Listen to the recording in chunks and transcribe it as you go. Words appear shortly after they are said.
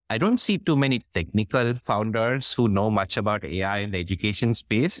I don't see too many technical founders who know much about AI in the education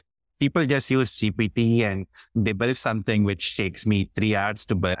space. People just use GPT and they build something which takes me 3 hours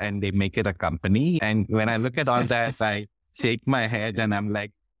to build and they make it a company. And when I look at all that, I shake my head and I'm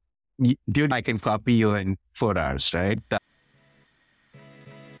like, dude, I can copy you in 4 hours, right?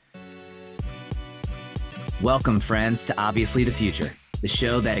 Welcome, friends, to Obviously the Future, the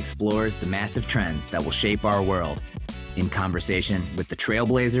show that explores the massive trends that will shape our world in conversation with the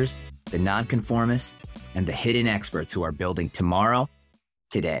trailblazers, the nonconformists, and the hidden experts who are building tomorrow,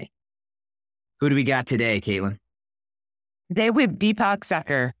 today. Who do we got today, Caitlin? Today we have Deepak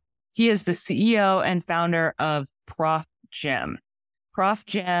Sekar. He is the CEO and founder of ProfGym.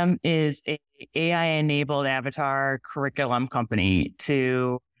 ProfGym is an AI-enabled avatar curriculum company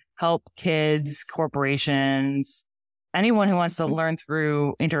to help kids, corporations, anyone who wants to learn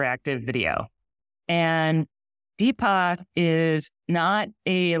through interactive video. And Deepak is not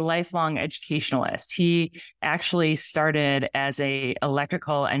a lifelong educationalist. He actually started as an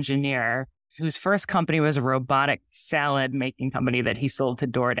electrical engineer whose first company was a robotic salad making company that he sold to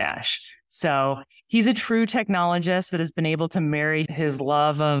DoorDash. So he's a true technologist that has been able to marry his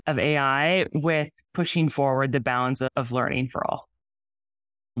love of AI with pushing forward the bounds of learning for all.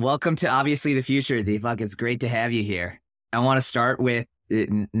 Welcome to Obviously the Future, Deepak. It's great to have you here. I want to start with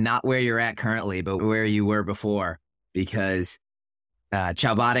not where you're at currently, but where you were before, because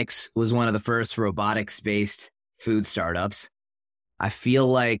Chowbotics was one of the first robotics-based food startups. I feel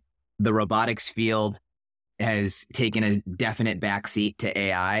like the robotics field has taken a definite backseat to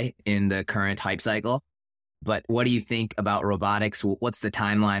AI in the current hype cycle. But what do you think about robotics? What's the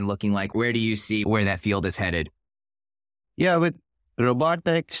timeline looking like? Where do you see where that field is headed? Yeah, with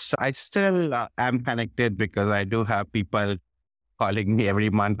robotics, I still am connected because I do have people calling me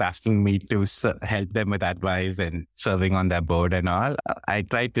every month asking me to help them with advice and serving on their board and all. I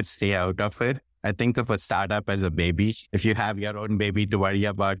try to stay out of it. I think of a startup as a baby. If you have your own baby to worry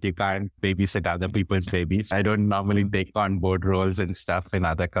about, you can't babysit other people's babies. I don't normally take on board roles and stuff in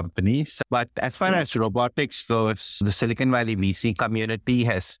other companies. But as far as robotics goes, the Silicon Valley VC community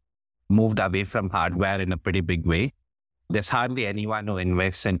has moved away from hardware in a pretty big way. There's hardly anyone who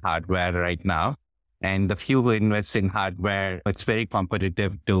invests in hardware right now. And the few who invest in hardware, it's very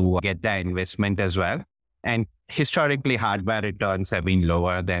competitive to get that investment as well. And historically, hardware returns have been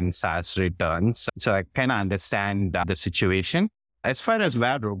lower than SaaS returns. So I kind of understand the situation. As far as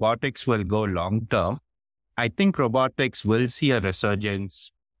where robotics will go long term, I think robotics will see a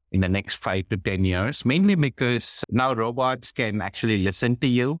resurgence in the next 5 to 10 years, mainly because now robots can actually listen to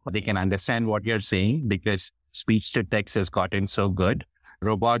you. They can understand what you're saying because speech to text has gotten so good.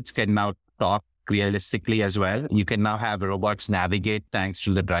 Robots can now talk realistically as well. You can now have robots navigate thanks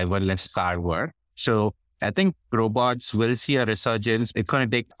to the driverless car work. So I think robots will see a resurgence. It's going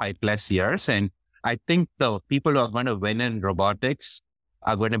to take 5+ years. And I think the people who are going to win in robotics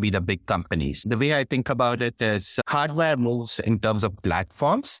are going to be the big companies. The way I think about it is hardware moves in terms of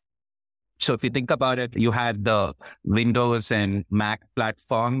platforms. So if you think about it, you had the Windows and Mac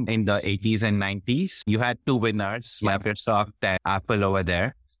platform in the 80s and 90s. You had two winners, Microsoft and Apple over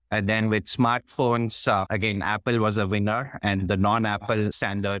there. And then with smartphones, again, Apple was a winner and the non-Apple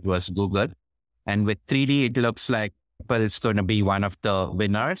standard was Google. And with 3D, it looks like Apple is going to be one of the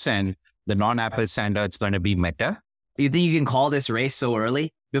winners and the non-Apple standard is going to be Meta. You think you can call this race so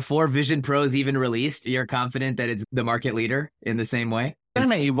early? Before Vision Pro is even released, you're confident that it's the market leader in the same way? It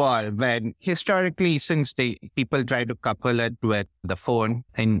may evolve. And historically, since people try to couple it with the phone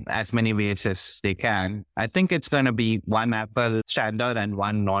in as many ways as they can, I think it's going to be one Apple standard and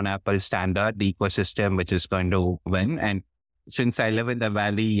one non-Apple standard ecosystem, which is going to win. And since I live in the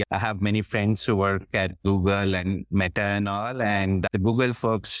Valley, I have many friends who work at Google and Meta and all. And the Google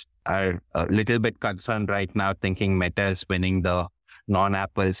folks are a little bit concerned right now, thinking Meta is winning the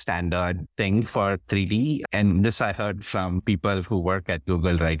non-Apple standard thing for 3D. And this I heard from people who work at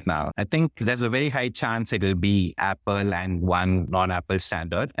Google right now. I think there's a very high chance it'll be Apple and one non-Apple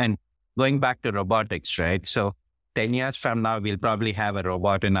standard. And going back to robotics, right? So 10 years from now, we'll probably have a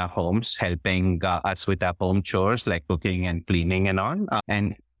robot in our homes helping us with our home chores like cooking and cleaning and all.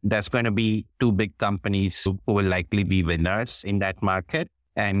 And there's going to be two big companies who will likely be winners in that market.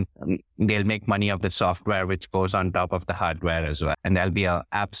 And they'll make money of the software, which goes on top of the hardware as well. And there'll be an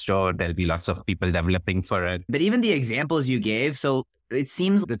app store. There'll be lots of people developing for it. But even the examples you gave, so it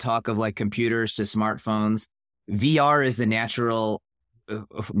seems the talk of like computers to smartphones, VR is the natural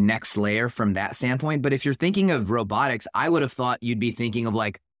next layer from that standpoint. But if you're thinking of robotics, I would have thought you'd be thinking of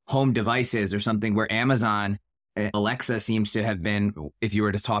like home devices or something where Amazon, Alexa seems to have been, if you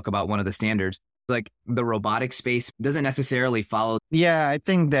were to talk about one of the standards. like the robotic space doesn't necessarily follow. Yeah, I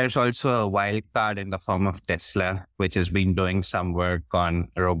think there's also a wild card in the form of Tesla, which has been doing some work on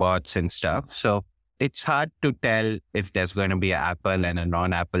robots and stuff. So it's hard to tell if there's going to be an Apple and a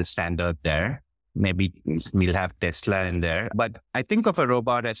non-Apple standard there. Maybe we'll have Tesla in there. But I think of a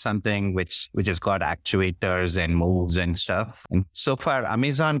robot as something which has got actuators and moves and stuff. And so far,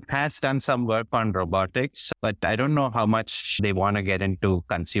 Amazon has done some work on robotics, but I don't know how much they want to get into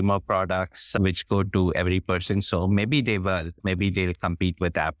consumer products, which go to every person. So maybe they will. Maybe they'll compete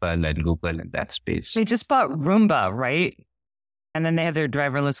with Apple and Google in that space. They just bought Roomba, right? And then they have their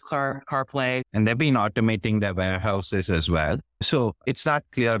driverless CarPlay. And they've been automating their warehouses as well. So it's not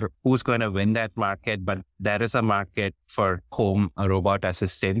clear who's going to win that market, but there is a market for home robot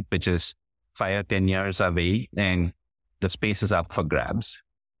assistant, which is 5 or 10 years away, and the space is up for grabs.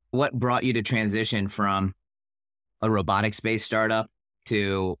 What brought you to transition from a robotic space startup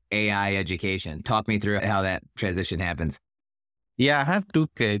to AI education? Talk me through how that transition happens. Yeah, I have 2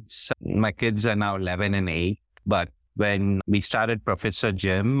 kids. My kids are now 11 and 8, but when we started Professor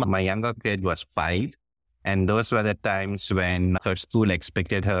Gym, my younger kid was 5. And those were the times when her school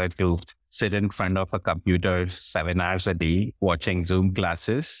expected her to sit in front of a computer 7 hours a day watching Zoom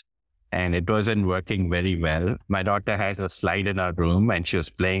classes. And it wasn't working very well. My daughter has a slide in her room and she was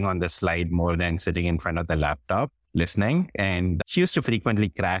playing on the slide more than sitting in front of the laptop listening. And she used to frequently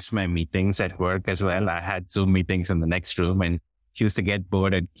crash my meetings at work as well. I had Zoom meetings in the next room and she used to get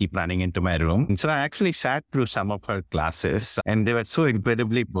bored and keep running into my room. And so I actually sat through some of her classes and they were so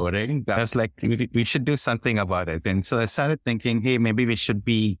incredibly boring. I was like, we should do something about it. And so I started thinking, hey, maybe we should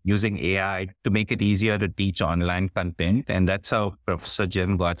be using AI to make it easier to teach online content. And that's how Professor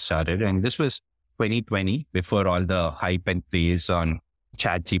Gym got started. And this was 2020, before all the hype and praise on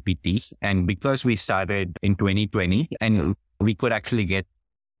ChatGPT. And because we started in 2020 and we could actually get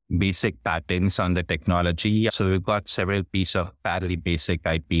basic patents on the technology. So we've got several pieces of fairly basic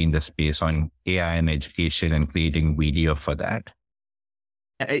IP in the space on AI and education and creating video for that.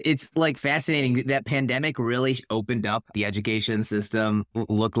 It's like fascinating. That pandemic really opened up the education system,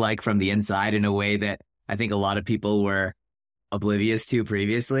 looked like from the inside in a way that I think a lot of people were oblivious to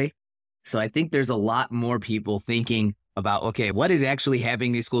previously. So I think there's a lot more people thinking about, okay, what is actually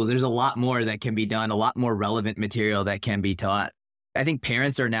happening in these schools? There's a lot more that can be done, a lot more relevant material that can be taught. I think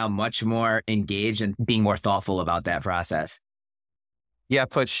parents are now much more engaged and being more thoughtful about that process. Yeah,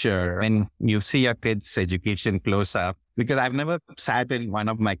 for sure. And you see your kids' education close up, because I've never sat in one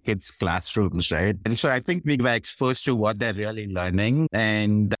of my kids' classrooms, right? And so I think we were exposed to what they're really learning.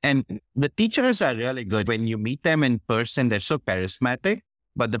 And the teachers are really good. When you meet them in person, they're so charismatic.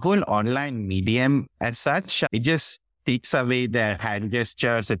 But the whole online medium as such, it just takes away their hand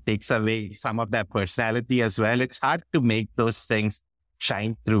gestures. It takes away some of their personality as well. It's hard to make those things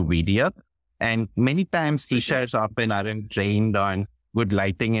shine through video. And many times teachers often aren't trained on good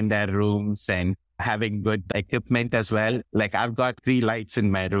lighting in their rooms and having good equipment as well. Like I've got 3 lights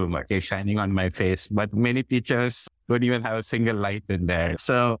in my room, okay, shining on my face, but many teachers don't even have a single light in there.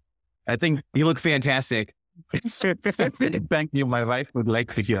 So I think you look fantastic. Thank you. My wife would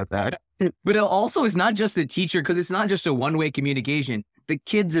like to hear that. But also, it's not just the teacher, because it's not just a one-way communication. The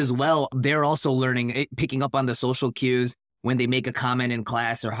kids as well, they're also learning, picking up on the social cues when they make a comment in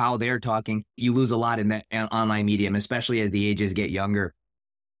class or how they're talking. You lose a lot in that online medium, especially as the ages get younger.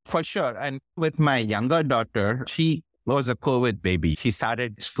 For sure. And with my younger daughter, she was a COVID baby. She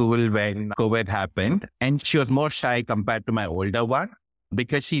started school when COVID happened, and she was more shy compared to my older one,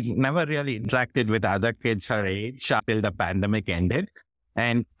 because she never really interacted with other kids her age until the pandemic ended.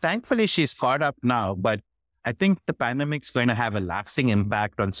 And thankfully, she's caught up now. But I think the pandemic's going to have a lasting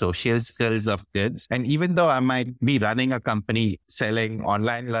impact on social skills of kids. And even though I might be running a company selling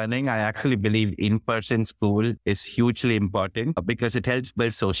online learning, I actually believe in-person school is hugely important because it helps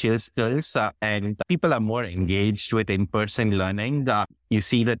build social skills and people are more engaged with in-person learning. You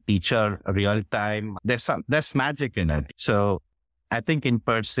see the teacher real time. There's magic in it. So I think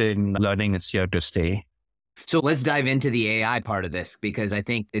in-person learning is here to stay. So let's dive into the AI part of this, because I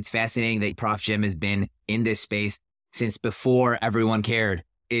think it's fascinating that Prof. Gym has been in this space since before everyone cared.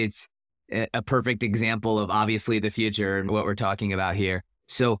 It's a perfect example of obviously the future and what we're talking about here.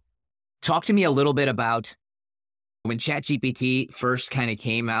 So talk to me a little bit about when ChatGPT first kind of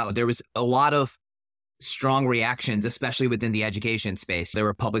came out. There was a lot of strong reactions, especially within the education space. There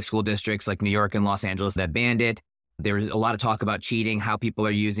were public school districts like New York and Los Angeles that banned it. There was a lot of talk about cheating, how people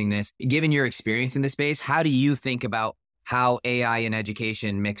are using this. Given your experience in this space, how do you think about how AI and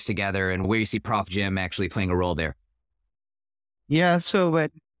education mix together and where you see Prof. Gym actually playing a role there? Yeah, so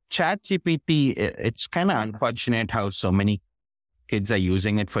with ChatGPT, it's kind of unfortunate how so many kids are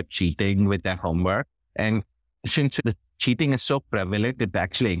using it for cheating with their homework. And since the cheating is so prevalent, it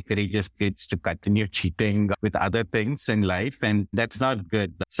actually encourages kids to continue cheating with other things in life. And that's not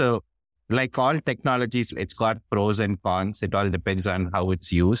good. So like all technologies, it's got pros and cons. It all depends on how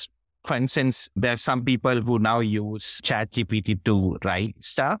it's used. For instance, there are some people who now use ChatGPT to write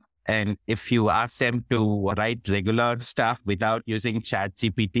stuff. And if you ask them to write regular stuff without using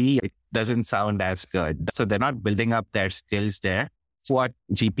ChatGPT, it doesn't sound as good. So they're not building up their skills there. What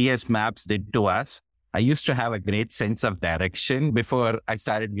GPS maps did to us, I used to have a great sense of direction before I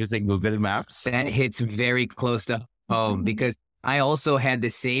started using Google Maps. That hits very close to home because I also had the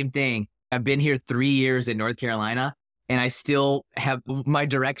same thing. I've been here 3 years in North Carolina, and I still have my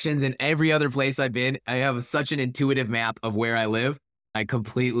directions in every other place I've been. I have such an intuitive map of where I live. I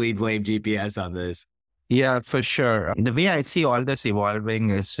completely blame GPS on this. Yeah, for sure. The way I see all this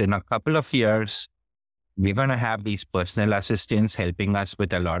evolving is in a couple of years, we're going to have these personal assistants helping us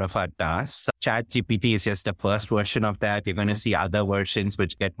with a lot of our tasks. ChatGPT is just the first version of that. You're going to see other versions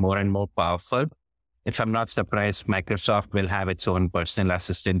which get more and more powerful. If I'm not surprised, Microsoft will have its own personal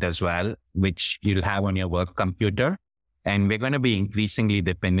assistant as well, which you'll have on your work computer. And we're going to be increasingly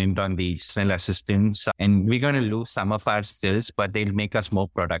dependent on the personal assistants, and we're going to lose some of our skills, but they'll make us more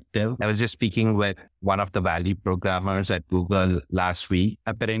productive. I was just speaking with one of the Valley programmers at Google last week.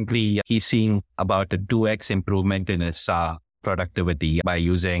 Apparently, he's seeing about a 2x improvement in his productivity by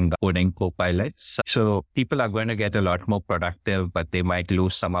using coding copilots. So people are going to get a lot more productive, but they might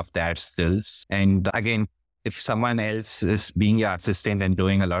lose some of their skills. And again, if someone else is being your assistant and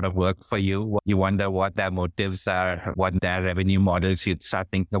doing a lot of work for you, you wonder what their motives are, what their revenue models. You'd start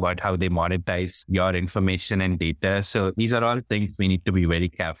thinking about how they monetize your information and data. So these are all things we need to be very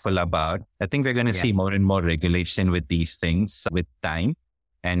careful about. I think we're going to see more and more regulation with these things with time.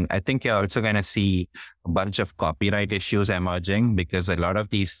 And I think you're also going to see a bunch of copyright issues emerging because a lot of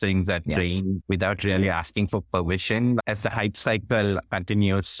these things are trained without really asking for permission. As the hype cycle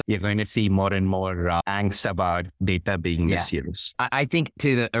continues, you're going to see more and more angst about data being misused. I think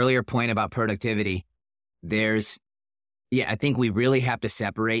to the earlier point about productivity, I think we really have to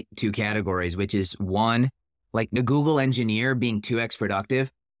separate two categories, which is one, like the Google engineer being 2x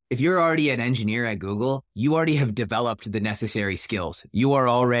productive. If you're already an engineer at Google, you already have developed the necessary skills. You are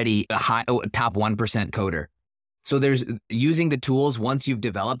already a top 1% coder. So there's using the tools once you've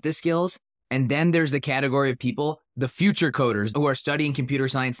developed the skills. And then there's the category of people, the future coders who are studying computer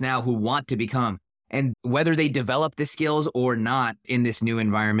science now who want to become. And whether they develop the skills or not in this new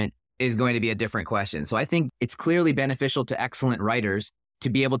environment is going to be a different question. So I think it's clearly beneficial to excellent writers to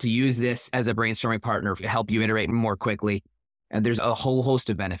be able to use this as a brainstorming partner to help you iterate more quickly. And there's a whole host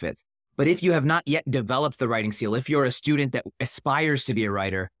of benefits. But if you have not yet developed the writing skill, if you're a student that aspires to be a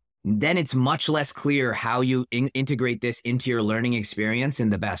writer, then it's much less clear how you integrate this into your learning experience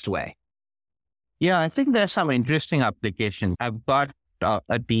in the best way. Yeah, I think there's some interesting applications. I've got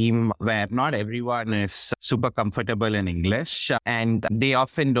a team where not everyone is super comfortable in English, and they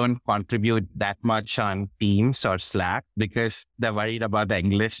often don't contribute that much on Teams or Slack because they're worried about the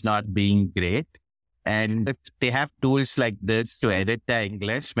English not being great. And if they have tools like this to edit their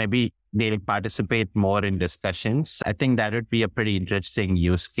English, maybe they'll participate more in discussions. I think that would be a pretty interesting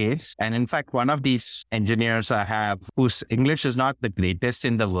use case. And in fact, one of these engineers I have, whose English is not the greatest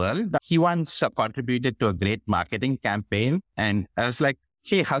in the world, he once contributed to a great marketing campaign. And I was like,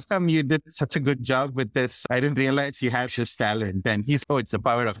 hey, how come you did such a good job with this? I didn't realize you had this talent. And he's, it's the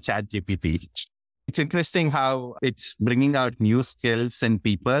power of ChatGPT. It's interesting how it's bringing out new skills in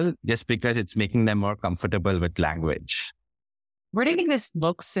people just because it's making them more comfortable with language. Where do you think this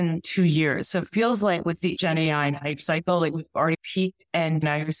looks in 2 years? So it feels like with the Gen AI hype cycle, like we've already peaked and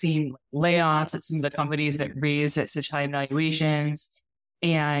now you're seeing layoffs at some of the companies that raise at such high valuations.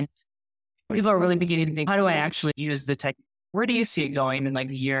 And people are really beginning to think, how do I actually use the tech? Where do you see it going in like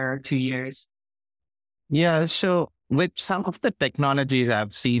a year or 2 years? Yeah, so with some of the technologies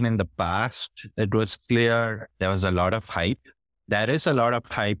I've seen in the past, it was clear there was a lot of hype. There is a lot of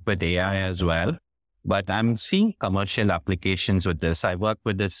hype with AI as well, but I'm seeing commercial applications with this. I work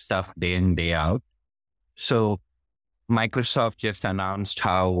with this stuff day in, day out. So Microsoft just announced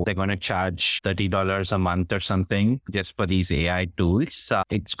how they're going to charge $30 a month or something just for these AI tools.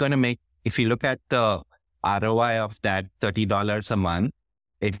 It's going to make, if you look at the ROI of that $30 a month,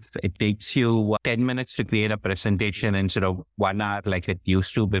 it takes you 10 minutes to create a presentation instead of 1 hour like it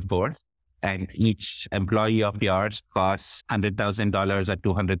used to before. And each employee of yours costs $100,000 or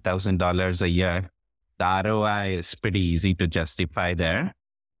 $200,000 a year. The ROI is pretty easy to justify there.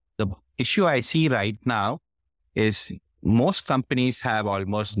 The issue I see right now is most companies have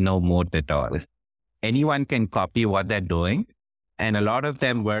almost no moat at all. Anyone can copy what they're doing. And a lot of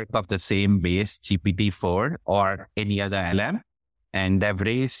them work off the same base, GPT-4 or any other LM. And they've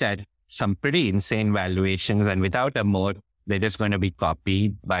raised at some pretty insane valuations. And without a moat, they're just going to be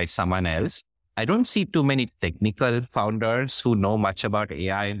copied by someone else. I don't see too many technical founders who know much about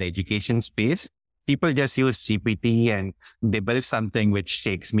AI in the education space. People just use GPT and they build something which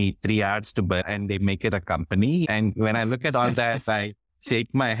takes me 3 hours to build and they make it a company. And when I look at all that, I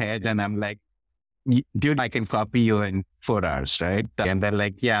shake my head and I'm like, dude, I can copy you in 4 hours, right? And they're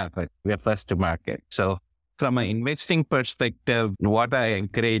like, yeah, but we're first to market. So from an investing perspective, what I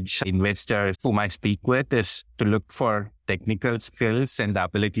encourage investors whom I speak with is to look for technical skills and the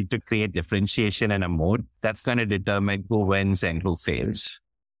ability to create differentiation and a moat. That's going to determine who wins and who fails.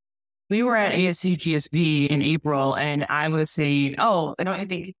 We were at ASU GSV in April, and I was saying, I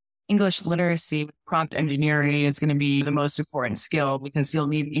think English literacy with prompt engineering is going to be the most important skill because you'll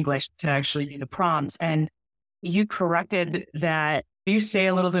need English to actually do the prompts. And you corrected that. You say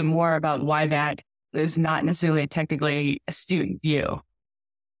a little bit more about why that is not necessarily a technically astute view.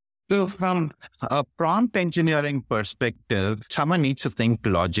 So from a prompt engineering perspective, someone needs to think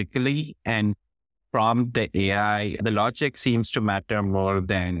logically and prompt the AI. The logic seems to matter more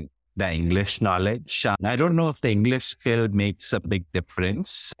than the English knowledge. I don't know if the English skill makes a big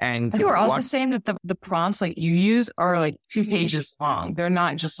difference. And you were also saying that the prompts like you use are like 2 pages long. They're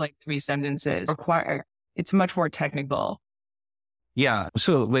not just like 3 sentences. It's much more technical. Yeah.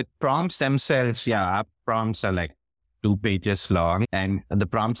 So with prompts themselves, our prompts are like 2 pages long, and the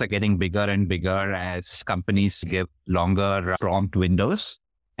prompts are getting bigger and bigger as companies give longer prompt windows.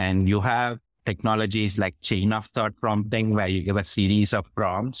 And you have technologies like chain of thought prompting, where you give a series of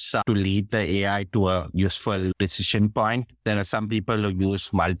prompts to lead the AI to a useful decision point. There are some people who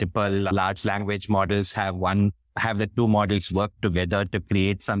use multiple large language models, have the 2 models work together to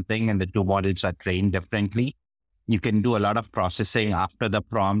create something, and the 2 models are trained differently. You can do a lot of processing after the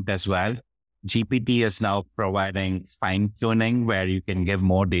prompt as well. GPT is now providing fine tuning where you can give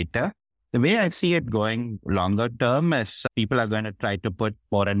more data. The way I see it going longer term is people are going to try to put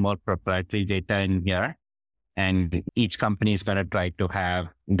more and more proprietary data in here. And each company is going to try to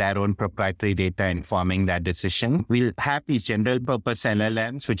have their own proprietary data informing that decision. We'll have these general purpose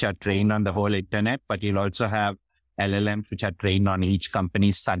LLMs, which are trained on the whole internet, but you'll also have LLMs, which are trained on each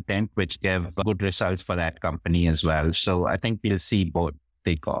company's content, which give good results for that company as well. So I think we'll see both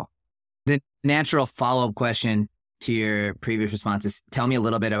take off. The natural follow-up question to your previous responses, tell me a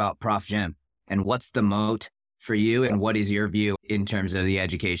little bit about Prof Jim and what's the moat for you and what is your view in terms of the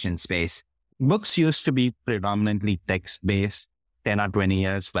education space? Books used to be predominantly text-based 10 or 20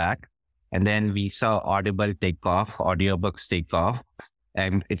 years back. And then we saw Audible take off, audiobooks take off,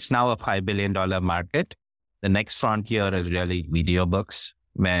 and it's now a $5 billion market. The next frontier is really video books,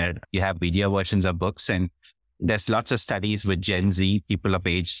 where you have video versions of books. And there's lots of studies with Gen Z, people of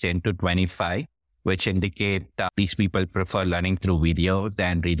age 10 to 25, which indicate that these people prefer learning through video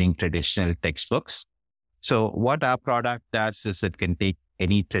than reading traditional textbooks. So what our product does is it can take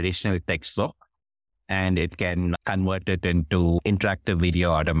any traditional textbook and it can convert it into interactive video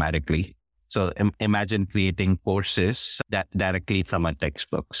automatically. So imagine creating courses that directly from a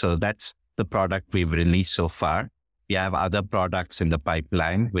textbook. So that's the product we've released so far. We have other products in the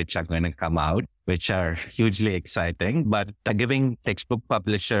pipeline, which are going to come out, which are hugely exciting, but giving textbook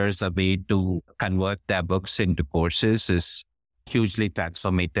publishers a way to convert their books into courses is hugely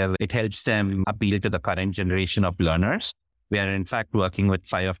transformative. It helps them appeal to the current generation of learners. We are in fact working with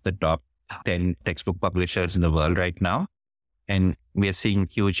 5 of the top 10 textbook publishers in the world right now. And we are seeing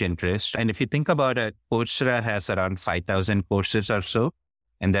huge interest. And if you think about it, Coursera has around 5,000 courses or so,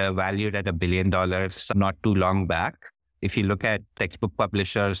 and they're valued at $1 billion not too long back. If you look at textbook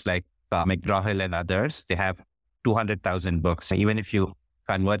publishers like McGraw-Hill and others, they have 200,000 books. Even if you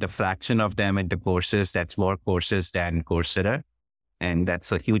convert a fraction of them into courses, that's more courses than Coursera. And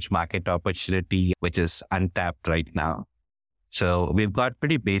that's a huge market opportunity, which is untapped right now. So we've got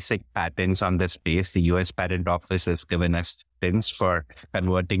pretty basic patents on this space. The US Patent Office has given us patents for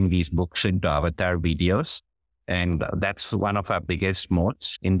converting these books into avatar videos. And that's one of our biggest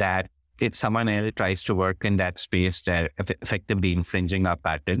moats, in that if someone else tries to work in that space, they're effectively infringing our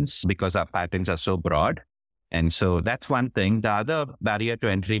patents because our patents are so broad. And so that's one thing. The other barrier to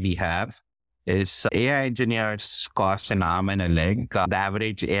entry we have is AI engineers cost an arm and a leg. The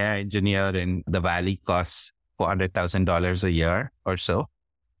average AI engineer in the Valley costs $400,000 a year or so.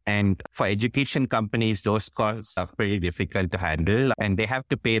 And for education companies, those costs are pretty difficult to handle. And they have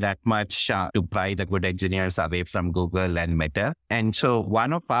to pay that much to pry the good engineers away from Google and Meta. And so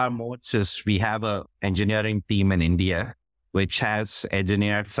one of our moats is we have an engineering team in India, which has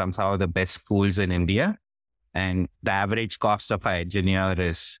engineers from some of the best schools in India. And the average cost of an engineer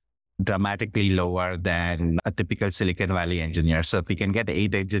is dramatically lower than a typical Silicon Valley engineer. So if we can get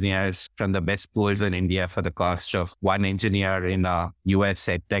 8 engineers from the best schools in India for the cost of 1 engineer in a US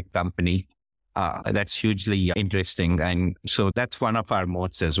EdTech company, that's hugely interesting. And so that's one of our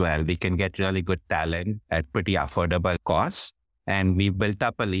moats as well. We can get really good talent at pretty affordable costs. And we built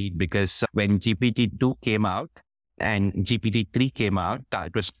up a lead because when GPT-2 came out and GPT-3 came out,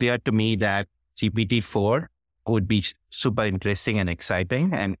 it was clear to me that GPT-4 would be super interesting and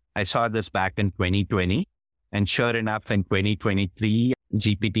exciting. And I saw this back in 2020. And sure enough, in 2023,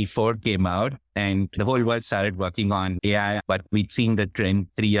 GPT-4 came out and the whole world started working on AI, but we'd seen the trend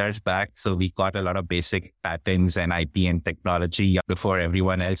 3 years back. So we got a lot of basic patents and IP and technology before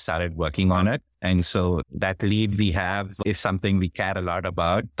everyone else started working on it. And so that lead we have is something we care a lot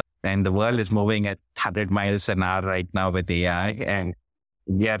about. And the world is moving at 100 miles an hour right now with AI. And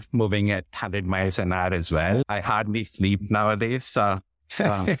we are moving at 100 miles an hour as well. I hardly sleep nowadays. What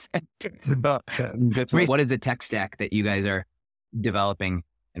is the tech stack that you guys are developing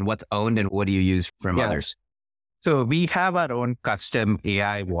and what's owned and what do you use from others? So we have our own custom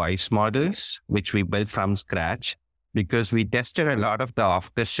AI voice models, which we built from scratch because we tested a lot of the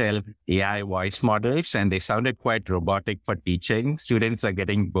off-the-shelf AI voice models and they sounded quite robotic for teaching. Students are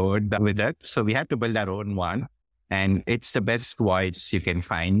getting bored with it. So we had to build our own one. And it's the best voice you can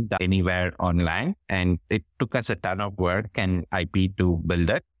find anywhere online. And it took us a ton of work and IP to build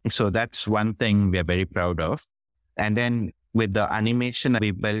it. So that's one thing we're very proud of. And then with the animation,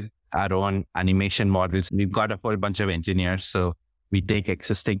 we built our own animation models. We've got a whole bunch of engineers. So we take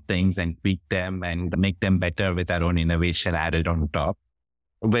existing things and tweak them and make them better with our own innovation added on top.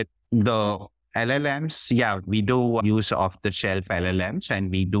 With the LLMs, we do use off-the-shelf LLMs and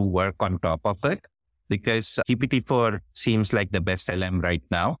we do work on top of it. Because GPT-4 seems like the best LM right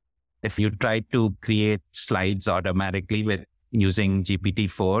now. If you try to create slides automatically with using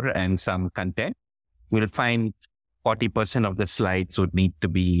GPT-4 and some content, you'll find 40% of the slides would need to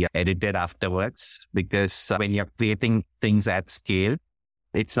be edited afterwards. Because when you're creating things at scale,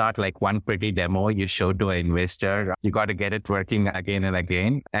 it's not like one pretty demo you show to an investor. You got to get it working again and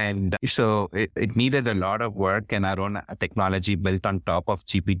again. And so it needed a lot of work and our own technology built on top of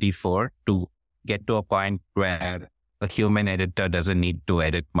GPT-4 to get to a point where a human editor doesn't need to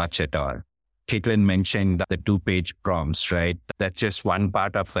edit much at all. Caitlin mentioned the 2-page prompts, right? That's just one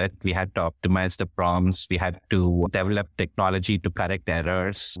part of it. We had to optimize the prompts. We had to develop technology to correct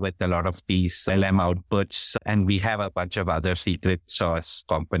errors with a lot of these LM outputs. And we have a bunch of other secret sauce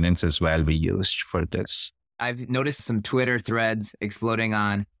components as well we used for this. I've noticed some Twitter threads exploding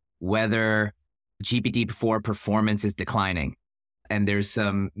on whether GPT-4 performance is declining. And there's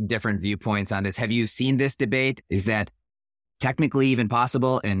some different viewpoints on this. Have you seen this debate? Is that technically even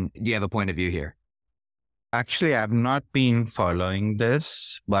possible? And do you have a point of view here? Actually, I've not been following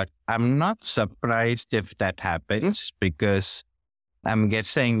this, but I'm not surprised if that happens because I'm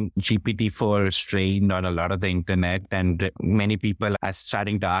guessing GPT-4 is trained on a lot of the internet and many people are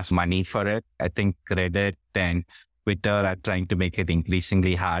starting to ask money for it. I think Reddit and Twitter are trying to make it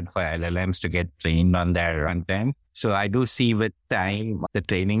increasingly hard for LLMs to get trained on their content. So I do see with time, the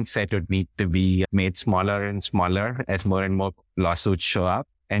training set would need to be made smaller and smaller as more and more lawsuits show up.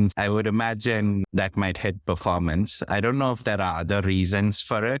 And I would imagine that might hit performance. I don't know if there are other reasons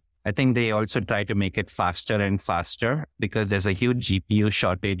for it. I think they also try to make it faster and faster because there's a huge GPU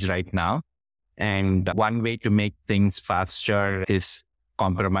shortage right now. And one way to make things faster is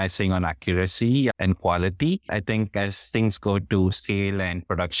compromising on accuracy and quality. I think as things go to scale and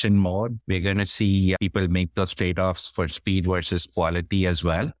production mode, we're going to see people make those trade-offs for speed versus quality as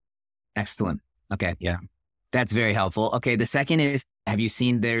well. Excellent. Okay. Yeah. That's very helpful. Okay. The second is, have you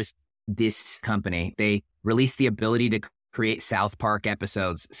seen there's this company, they released the ability to create South Park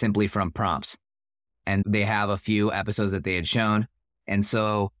episodes simply from prompts. And they have a few episodes that they had shown. And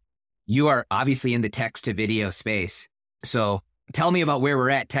so you are obviously in the text to video space. So tell me about where we're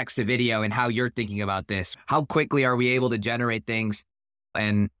at text to video and how you're thinking about this. How quickly are we able to generate things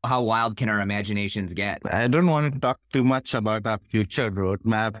and how wild can our imaginations get? I don't want to talk too much about our future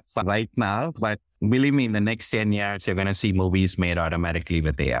roadmap right now, but believe me, in the next 10 years, you're going to see movies made automatically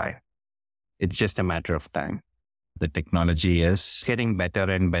with AI. It's just a matter of time. The technology is getting better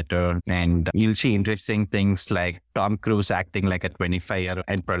and better, and you'll see interesting things like Tom Cruise acting like a 25-year-old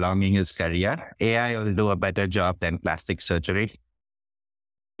and prolonging his career. AI will do a better job than plastic surgery.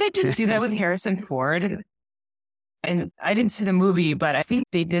 They just do that with Harrison Ford. And I didn't see the movie, but I think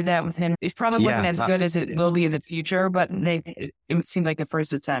they did that with him. It's probably wasn't as good as it will be in the future, but it seemed like the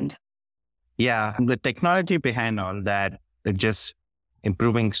first attempt. Yeah, the technology behind all that, it just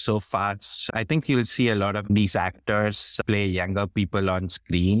improving so fast. I think you'll see a lot of these actors play younger people on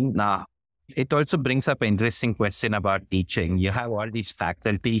screen. Now, it also brings up an interesting question about teaching. You have all these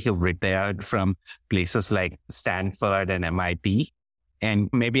faculty who retired from places like Stanford and MIT. And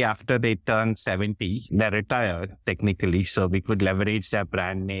maybe after they turn 70, they're retired technically. So we could leverage their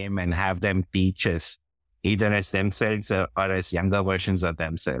brand name and have them teach us either as themselves or as younger versions of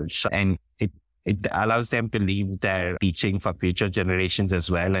themselves. And it allows them to leave their teaching for future generations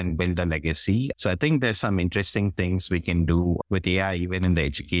as well and build a legacy. So I think there's some interesting things we can do with AI, even in the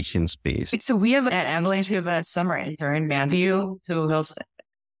education space. So we have at Avalanche, we have a summer intern, Matthew, who helps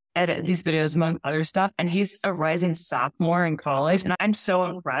edit these videos among other stuff. And he's a rising sophomore in college. And I'm so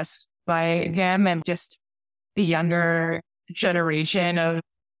impressed by him and just the younger generation of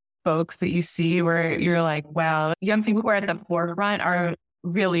folks that you see where you're like, wow, young people who are at the forefront are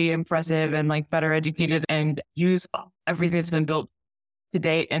really impressive and like better educated and use everything that's been built to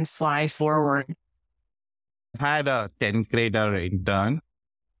date and fly forward. I had a 10th grader intern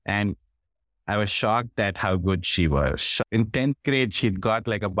and I was shocked at how good she was. In 10th grade, she'd got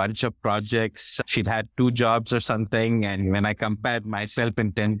like a bunch of projects. She'd had 2 jobs or something. And when I compared myself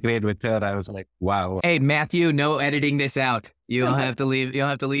in 10th grade with her, I was like, wow. Hey, Matthew, no editing this out. You'll have to leave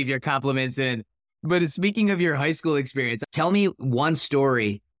your compliments in. But speaking of your high school experience, tell me one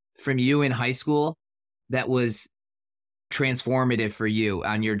story from you in high school that was transformative for you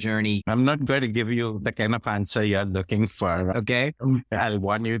on your journey. I'm not going to give you the kind of answer you're looking for. Okay. I'll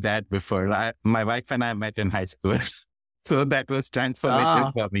warn you that before. My wife and I met in high school. So that was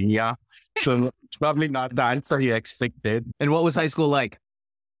transformative for me. Yeah. So it's probably not the answer you expected. And what was high school like?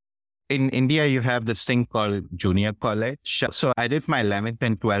 In India, you have this thing called junior college. So I did my 11th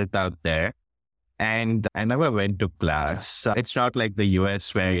and 12th out there. And I never went to class. It's not like the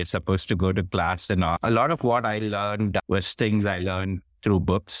US where you're supposed to go to class and all. A lot of what I learned was things I learned through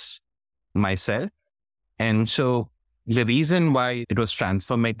books myself. And so the reason why it was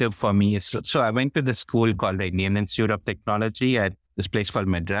transformative for me is, so I went to the school called the Indian Institute of Technology at this place called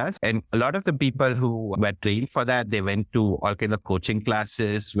Madras. And a lot of the people who were trained for that, they went to all kinds of coaching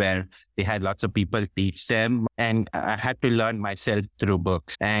classes where they had lots of people teach them. And I had to learn myself through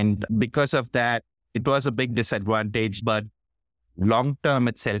books. And because of that, it was a big disadvantage, but long term,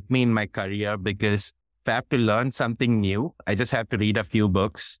 it's helped me in my career because if I have to learn something new, I just have to read a few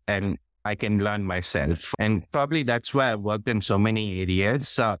books and I can learn myself. And probably that's why I've worked in so many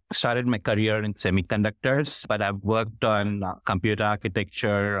areas. Started my career in semiconductors, but I've worked on computer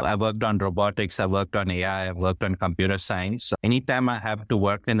architecture. I worked on robotics. I worked on AI. I worked on computer science. So anytime I have to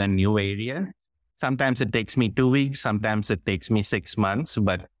work in a new area, sometimes it takes me 2 weeks. Sometimes it takes me 6 months,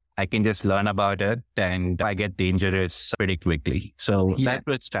 but I can just learn about it and I get dangerous pretty quickly. So that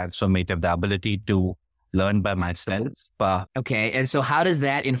was transformative, the ability to learn by myself. Okay. And so how does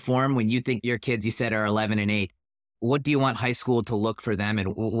that inform when you think your kids, you said, are 11 and 8? What do you want high school to look for them?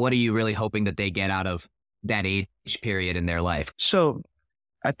 And what are you really hoping that they get out of that age period in their life? So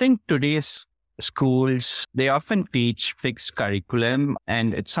I think today's schools, they often teach fixed curriculum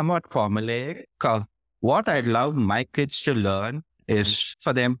and it's somewhat formulaic. What I'd love my kids to learn is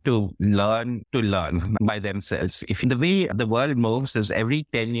for them to learn by themselves. If the way the world moves is every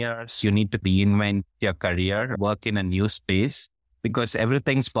 10 years, you need to reinvent your career, work in a new space, because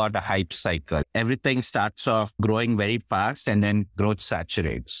everything's got a hype cycle. Everything starts off growing very fast and then growth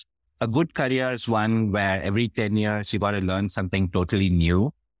saturates. A good career is one where every 10 years, you got to learn something totally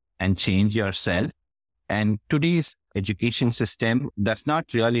new and change yourself. And today's education system does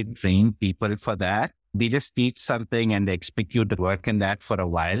not really train people for that. They just teach something and they expect you to work in that for a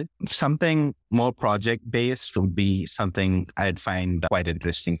while. Something more project-based would be something I'd find quite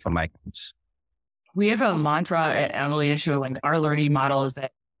interesting for my kids. We have a mantra at Avalanche, like our learning model is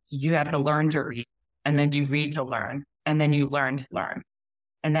that you have to learn to read, and then you read to learn, and then you learn to learn.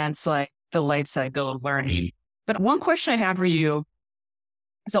 And that's like the life cycle of learning. But one question I have for you,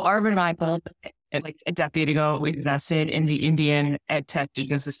 so Arvind and I both, like a decade ago, we invested in the Indian ed tech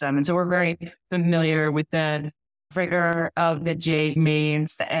ecosystem. And so we're very familiar with the rigor of the JEE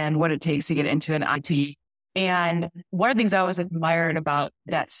mains and what it takes to get into an IT. And one of the things I always admired about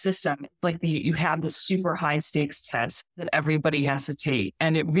that system, like you have the super high stakes test that everybody has to take.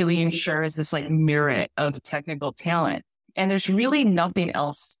 And it really ensures this like merit of technical talent. And there's really nothing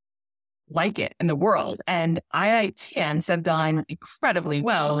else like it in the world. And IITians have done incredibly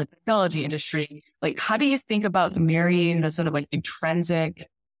well in the technology industry. Like, how do you think about marrying the sort of like intrinsic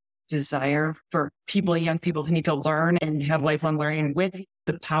desire for people, young people who need to learn and have lifelong learning with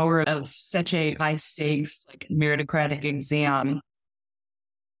the power of such a high stakes, like meritocratic exam?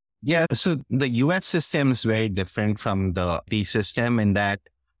 Yeah. So the US system is very different from the IT system in that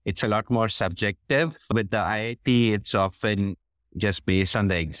it's a lot more subjective. With the IIT, it's often just based on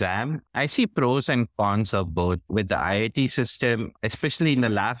the exam. I see pros and cons of both. With the IIT system, especially in the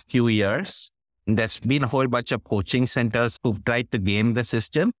last few years, there's been a whole bunch of coaching centers who've tried to game the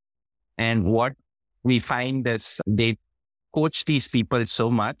system. And what we find is they coach these people so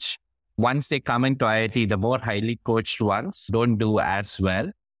much. Once they come into IIT, the more highly coached ones don't do as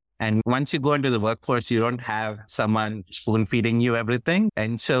well. And once you go into the workforce, you don't have someone spoon feeding you everything.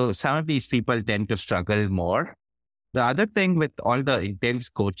 And so some of these people tend to struggle more. The other thing with all the intense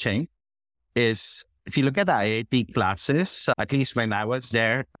coaching is if you look at the IIT classes, at least when I was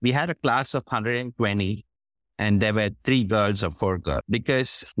there, we had a class of 120 and there were 3 girls or 4 girls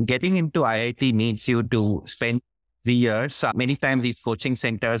because getting into IIT needs you to spend 3 years. Many times these coaching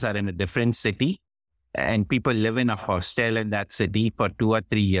centers are in a different city. And people live in a hostel in that city for 2 or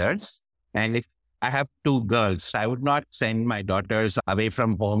 3 years. And if I have 2 girls, I would not send my daughters away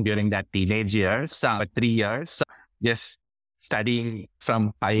from home during that teenage years, for 3 years, just studying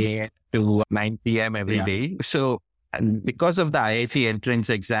from 5 a.m. to 9 p.m. every day. So and because of the IIT entrance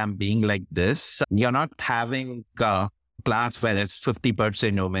exam being like this, you're not having a class where there's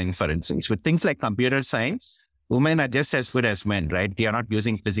 50% women, for instance. With things like computer science, women are just as good as men, right? They are not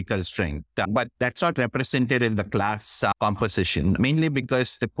using physical strength, but that's not represented in the class composition, mainly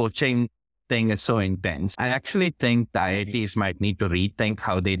because the coaching thing is so intense. I actually think the IITs might need to rethink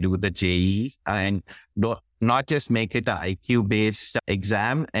how they do the JEE and not just make it an IQ-based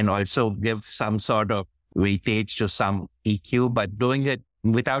exam and also give some sort of weightage to some EQ, but doing it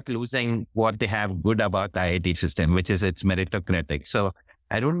without losing what they have good about the IIT system, which is its meritocratic. So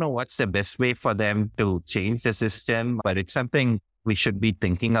I don't know what's the best way for them to change the system, but it's something we should be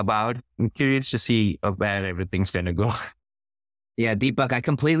thinking about. I'm curious to see where everything's going to go. Yeah, Deepak, I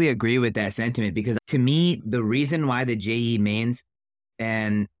completely agree with that sentiment because to me, the reason why the JEE mains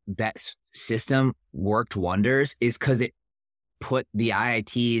and that system worked wonders is because it put the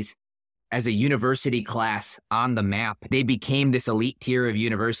IITs as a university class on the map. They became this elite tier of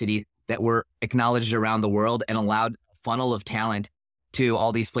universities that were acknowledged around the world and allowed a funnel of talent to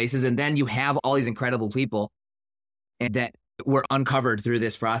all these places. And then you have all these incredible people that were uncovered through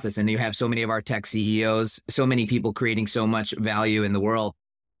this process. And you have so many of our tech CEOs, so many people creating so much value in the world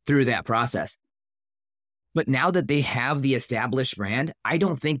through that process. But now that they have the established brand, I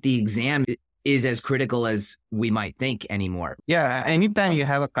don't think the exam is as critical as we might think anymore. Yeah. Anytime you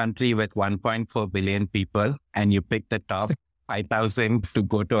have a country with 1.4 billion people and you pick the top 5,000 to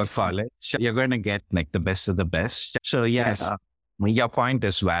go to a college, you're going to get like the best of the best. So yes. Your point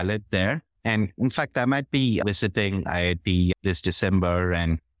is valid there. And in fact, I might be visiting IIT this December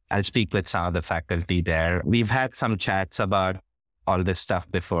and I'll speak with some of the faculty there. We've had some chats about all this stuff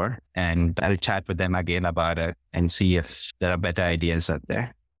before and I'll chat with them again about it and see if there are better ideas out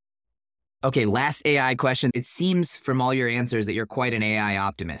there. Okay, last AI question. It seems from all your answers that you're quite an AI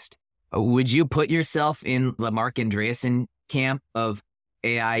optimist. Would you put yourself in the Marc Andreessen camp of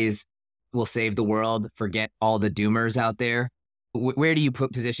AI will save the world, forget all the doomers out there? Where do you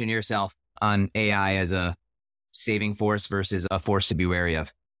position yourself on AI as a saving force versus a force to be wary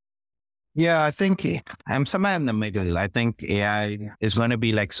of? Yeah, I think I'm somewhere in the middle. I think AI is going to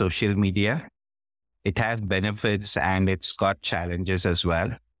be like social media. It has benefits and it's got challenges as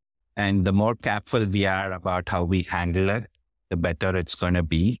well. And the more careful we are about how we handle it, the better it's going to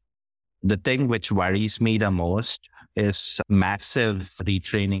be. The thing which worries me the most is massive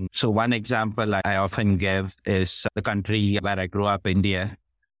retraining. So one example I often give is the country where I grew up, India.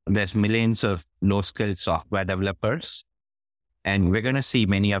 There's millions of low-skilled software developers. And we're going to see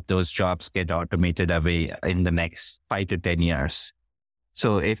many of those jobs get automated away in the next 5 to 10 years.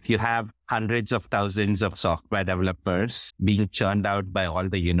 So if you have hundreds of thousands of software developers being churned out by all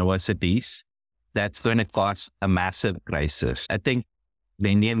the universities, that's going to cause a massive crisis. I think the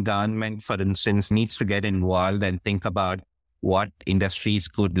Indian government, for instance, needs to get involved and think about what industries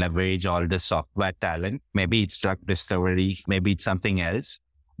could leverage all the software talent. Maybe it's drug discovery, maybe it's something else,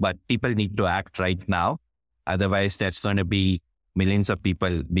 but people need to act right now. Otherwise, that's going to be millions of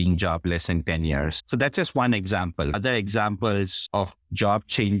people being jobless in 10 years. So that's just one example. Other examples of job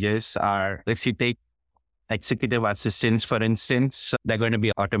changes are, if you take executive assistants, for instance, they're going to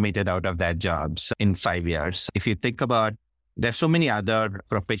be automated out of their jobs in 5 years. If you think about, there's so many other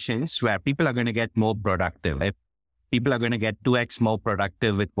professions where people are going to get more productive. If people are going to get 2x more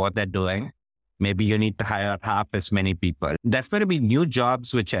productive with what they're doing, maybe you need to hire half as many people. There's going to be new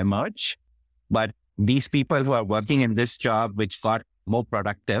jobs which emerge, but these people who are working in this job, which got more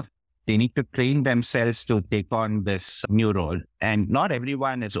productive, they need to train themselves to take on this new role. And not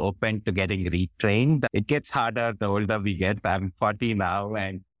everyone is open to getting retrained. It gets harder the older we get. I'm 40 now,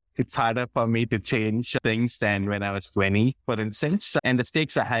 and it's harder for me to change things than when I was 20, for instance. And the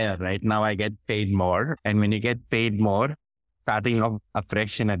stakes are higher, right? Now I get paid more. And when you get paid more, starting off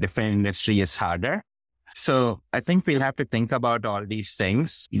afresh in a different industry is harder. So I think we'll have to think about all these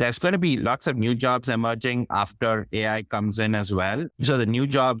things. There's going to be lots of new jobs emerging after AI comes in as well. So the new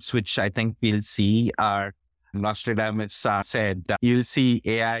jobs, which I think we'll see are, Nostradamus said, you'll see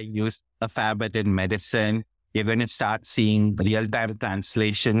AI used a fair bit in medicine. You're going to start seeing real-time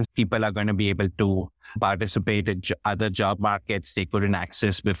translations. People are going to be able to participate in other job markets they couldn't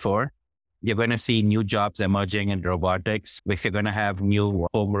access before. You're going to see new jobs emerging in robotics. If you're going to have new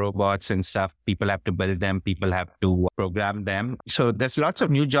home robots and stuff, people have to build them, people have to program them. So there's lots of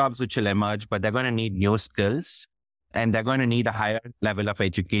new jobs which will emerge, but they're going to need new skills and they're going to need a higher level of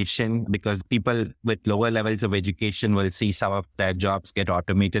education because people with lower levels of education will see some of their jobs get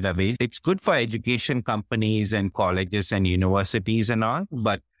automated away. It's good for education companies and colleges and universities and all,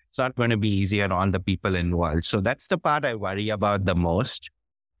 but it's not going to be easy on all the people involved. So that's the part I worry about the most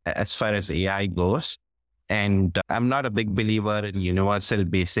as far as AI goes. And I'm not a big believer in universal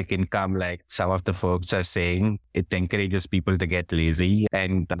basic income like some of the folks are saying. It encourages people to get lazy,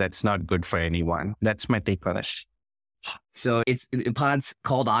 and that's not good for anyone. That's my take on it. So Pod's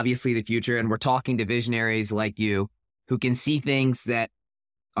called Obviously the Future, and we're talking to visionaries like you who can see things that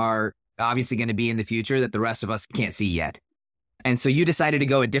are obviously going to be in the future that the rest of us can't see yet. And so you decided to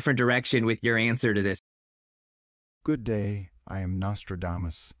go a different direction with your answer to this. Good day. I am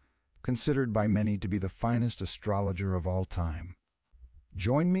Nostradamus, considered by many to be the finest astrologer of all time.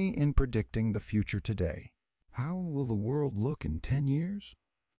 Join me in predicting the future today. How will the world look in 10 years?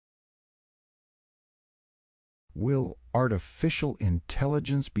 Will artificial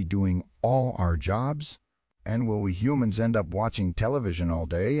intelligence be doing all our jobs? And will we humans end up watching television all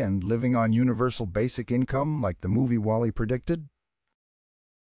day and living on universal basic income like the movie WALL-E predicted?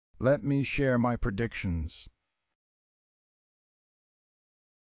 Let me share my predictions.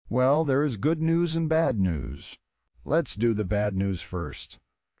 Well, there is good news and bad news. Let's do the bad news first.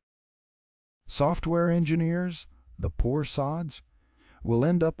 Software engineers, the poor sods, will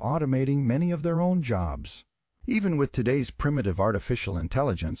end up automating many of their own jobs. Even with today's primitive artificial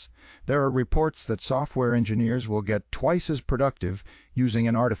intelligence, there are reports that software engineers will get twice as productive using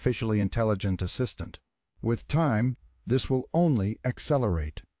an artificially intelligent assistant. With time, this will only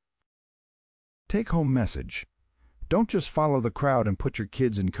accelerate. Take-home message. Don't just follow the crowd and put your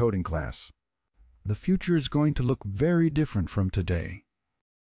kids in coding class. The future is going to look very different from today.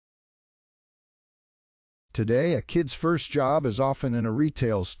 Today, a kid's first job is often in a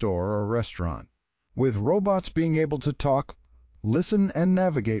retail store or restaurant. With robots being able to talk, listen, and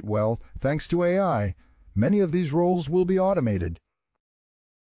navigate well, thanks to AI, many of these roles will be automated.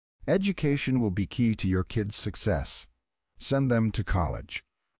 Education will be key to your kids' success. Send them to college.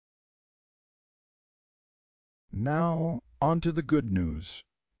 Now, on to the good news.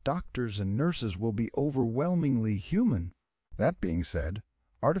 Doctors and nurses will be overwhelmingly human. That being said,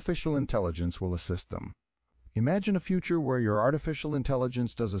 artificial intelligence will assist them. Imagine a future where your artificial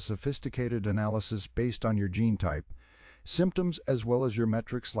intelligence does a sophisticated analysis based on your gene type, symptoms as well as your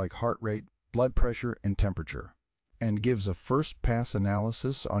metrics like heart rate, blood pressure, and temperature, and gives a first-pass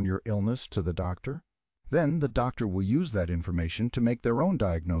analysis on your illness to the doctor. Then the doctor will use that information to make their own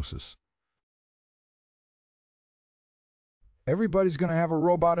diagnosis. Everybody's going to have a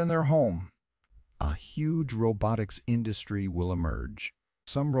robot in their home. A huge robotics industry will emerge.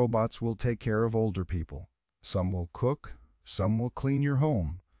 Some robots will take care of older people. Some will cook. Some will clean your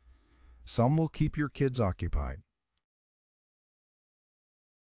home. Some will keep your kids occupied.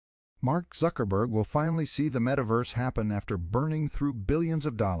 Mark Zuckerberg will finally see the metaverse happen after burning through billions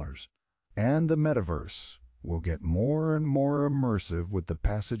of dollars. And the metaverse will get more and more immersive with the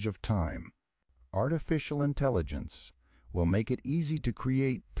passage of time. Artificial intelligence will make it easy to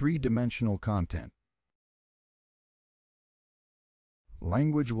create three-dimensional content.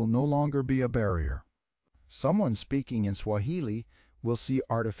 Language will no longer be a barrier. Someone speaking in Swahili will see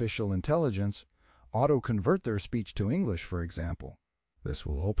artificial intelligence auto-convert their speech to English, for example. This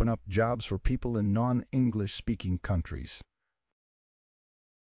will open up jobs for people in non-English speaking countries.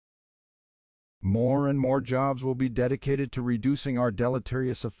 More and more jobs will be dedicated to reducing our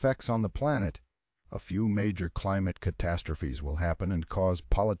deleterious effects on the planet. A few major climate catastrophes will happen and cause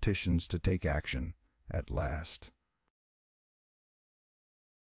politicians to take action at last.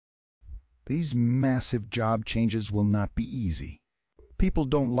 These massive job changes will not be easy. People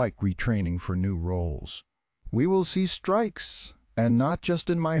don't like retraining for new roles. We will see strikes, and not just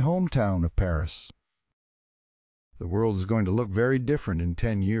in my hometown of Paris. The world is going to look very different in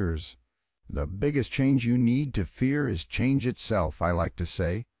 10 years. The biggest change you need to fear is change itself, I like to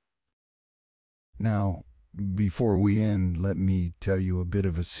say. Now, before we end, let me tell you a bit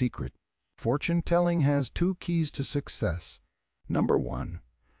of a secret. Fortune telling has 2 keys to success. Number 1,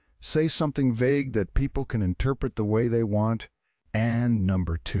 say something vague that people can interpret the way they want. And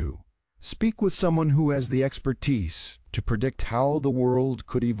number 2, speak with someone who has the expertise to predict how the world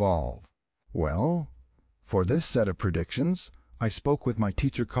could evolve. Well, for this set of predictions, I spoke with my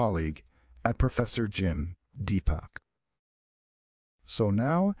teacher colleague at Professor Jim Deepak. So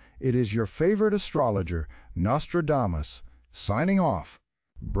now it is your favorite astrologer, Nostradamus, signing off.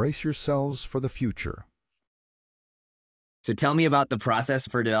 Brace yourselves for the future. So tell me about the process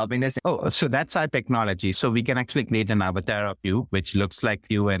for developing this. Oh, so that's our technology. So we can actually create an avatar of you, which looks like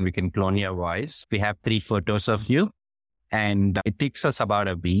you, and we can clone your voice. We have 3 photos of you, and it takes us about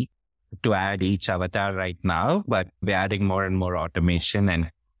a week to add each avatar right now, but we're adding more and more automation,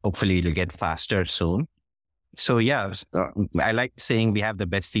 and hopefully it'll get faster soon. So yeah, I like saying we have the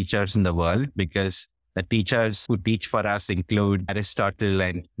best teachers in the world, because the teachers who teach for us include Aristotle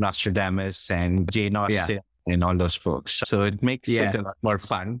and Nostradamus and Jane Austen. Yeah. And all those folks. So it makes it a lot more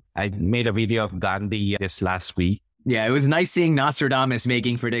fun. I made a video of Gandhi just last week. Yeah, it was nice seeing Nostradamus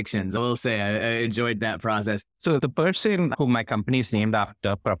making predictions. I will say I enjoyed that process. So the person who my company is named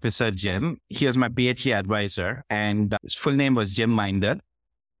after, Professor Jim, he was my PhD advisor, and his full name was Jim Minder.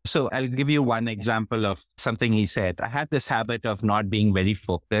 So I'll give you one example of something he said. I had this habit of not being very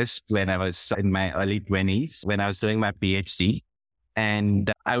focused when I was in my early 20s, when I was doing my PhD. And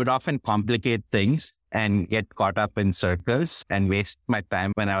I would often complicate things and get caught up in circles and waste my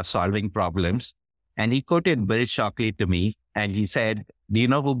time when I was solving problems. And he quoted Bill Shockley to me, and he said, do you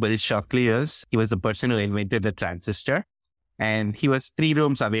know who Bill Shockley is? He was the person who invented the transistor. And he was 3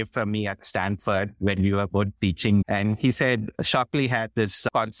 rooms away from me at Stanford when we were both teaching. And he said Shockley had this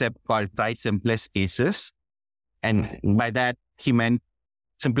concept called try simplest cases. And by that, he meant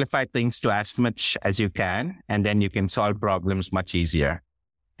simplify things to as much as you can, and then you can solve problems much easier.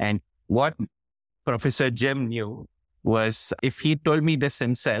 And what Professor Jim knew was, if he told me this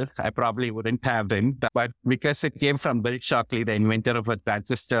himself, I probably wouldn't have been. But because it came from Bill Shockley, the inventor of a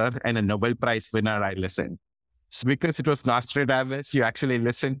transistor and a Nobel Prize winner, I listened. So because it was Nostradamus, you actually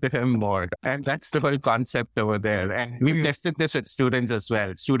listen to him more. And that's the whole concept over there. And we've tested this with students as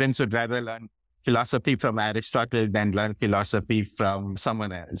well. Students would rather learn philosophy from Aristotle than learn philosophy from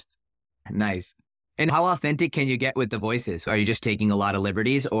someone else. Nice. And how authentic can you get with the voices? Are you just taking a lot of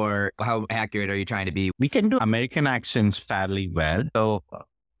liberties, or how accurate are you trying to be? We can do American accents fairly well. So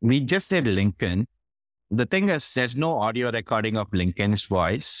we just did Lincoln. The thing is, there's no audio recording of Lincoln's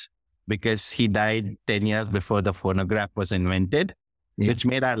voice because he died 10 years before the phonograph was invented, which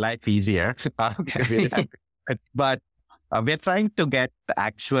made our life easier. But we're trying to get the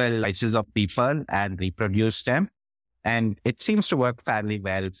actual voices of people and reproduce them. And it seems to work fairly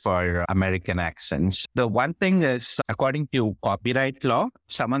well for American accents. The one thing is, according to copyright law,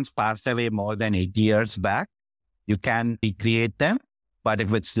 if someone's passed away more than 80 years back, you can recreate them. But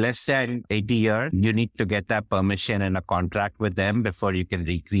if it's less than 80 years, you need to get that permission and a contract with them before you can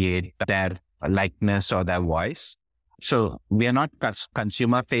recreate their likeness or their voice. So we are not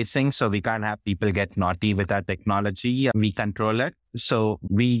consumer facing, so we can't have people get naughty with our technology. We control it. So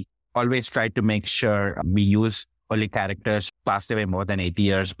we always try to make sure we use only characters passed away more than 80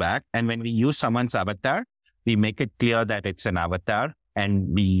 years back. And when we use someone's avatar, we make it clear that it's an avatar, and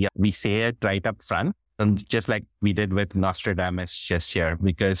we say it right up front, and just like we did with Nostradamus just here,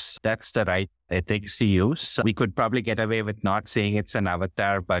 because that's the right ethics to use. So we could probably get away with not saying it's an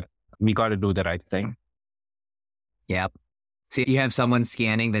avatar, but we got to do the right thing. Yep. So you have someone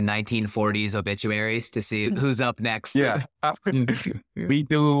scanning the 1940s obituaries to see who's up next. Yeah. We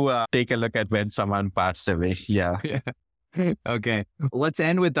do take a look at when someone passed away. Yeah. Okay. Let's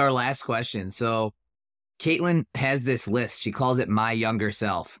end with our last question. So Caitlin has this list. She calls it My Younger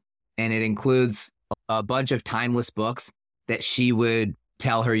Self. And it includes a bunch of timeless books that she would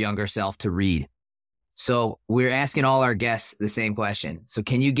tell her younger self to read. So we're asking all our guests the same question. So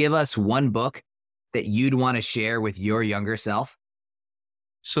can you give us one book that you'd want to share with your younger self?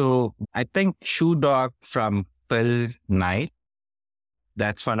 So I think Shoe Dog from Phil Knight.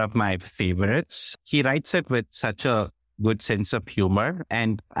 That's one of my favorites. He writes it with such a good sense of humor.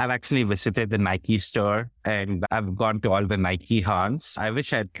 And I've actually visited the Nike store, and I've gone to all the Nike haunts. I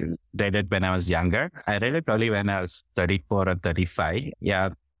wish I'd read it when I was younger. I read it probably when I was 34 or 35. Yeah,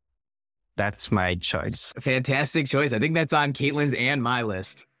 that's my choice. Fantastic choice. I think that's on Caitlin's and my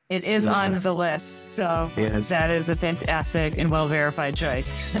list. It is on the list. So Yes. that is a fantastic and well-verified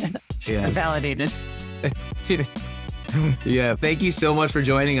choice. Yes. Validated. Yeah. Thank you so much for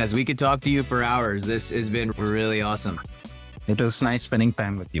joining us. We could talk to you for hours. This has been really awesome. It was nice spending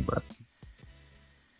time with you, bro.